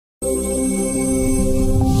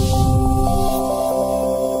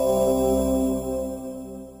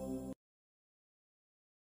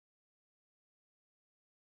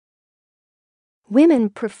Women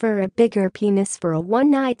prefer a bigger penis for a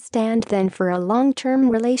one-night stand than for a long-term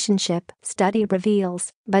relationship, study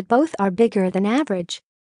reveals, but both are bigger than average.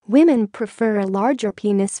 Women prefer a larger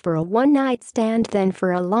penis for a one-night stand than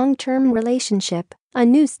for a long-term relationship, a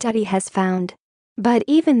new study has found. But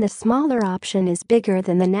even the smaller option is bigger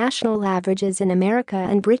than the national averages in America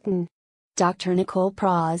and Britain. Dr. Nicole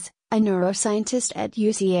Praz, a neuroscientist at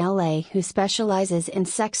UCLA who specializes in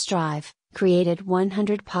sex drive, created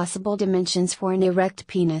 100 possible dimensions for an erect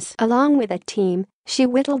penis. Along with a team, she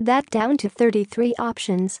whittled that down to 33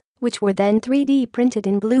 options, which were then 3D printed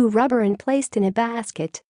in blue rubber and placed in a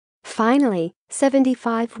basket. Finally,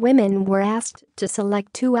 75 women were asked to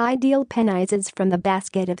select 2 ideal penises from the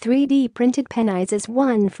basket of 3D printed penises,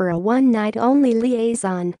 one for a one-night-only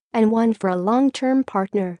liaison and one for a long-term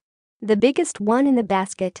partner. The biggest one in the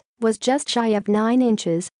basket was just shy of 9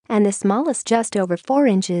 inches and the smallest just over 4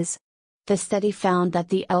 inches. The study found that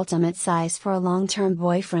the ultimate size for a long-term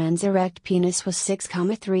boyfriend's erect penis was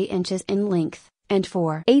 6.3 inches in length and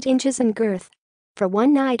 4.8 inches in girth. For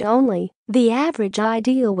one night only, the average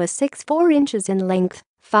ideal was 6.4 inches in length,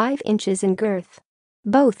 5 inches in girth.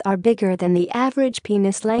 Both are bigger than the average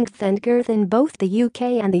penis length and girth in both the UK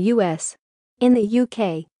and the US. In the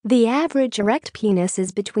UK, the average erect penis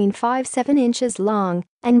is between 5.7 inches long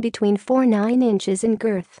and between 4.9 inches in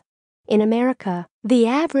girth. In America, the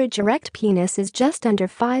average erect penis is just under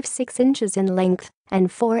 5.6 inches in length and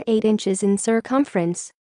 4.8 inches in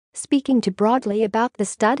circumference. Speaking to Broadly about the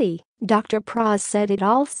study, Dr. Praz said it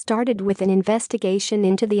all started with an investigation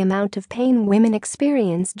into the amount of pain women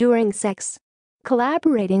experience during sex.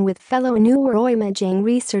 Collaborating with fellow neuroimaging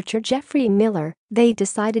researcher Jeffrey Miller, they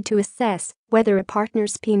decided to assess whether a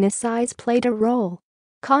partner's penis size played a role.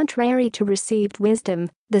 Contrary to received wisdom,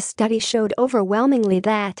 the study showed overwhelmingly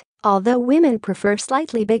that, although women prefer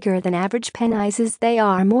slightly bigger than average penises, they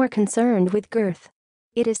are more concerned with girth.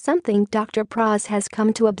 It is something Dr. Praz has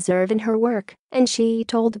come to observe in her work, and she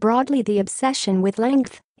told Broadly the obsession with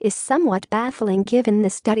length is somewhat baffling given the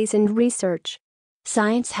studies and research.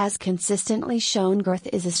 Science has consistently shown girth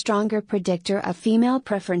is a stronger predictor of female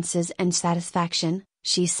preferences and satisfaction,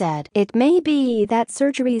 she said. It may be that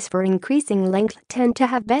surgeries for increasing length tend to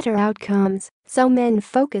have better outcomes, so men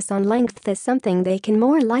focus on length as something they can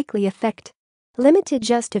more likely affect. Limited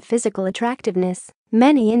just to physical attractiveness,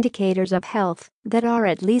 many indicators of health that are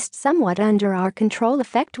at least somewhat under our control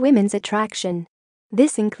affect women's attraction.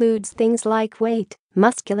 This includes things like weight,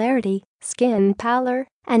 muscularity, skin pallor,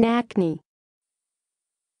 and acne.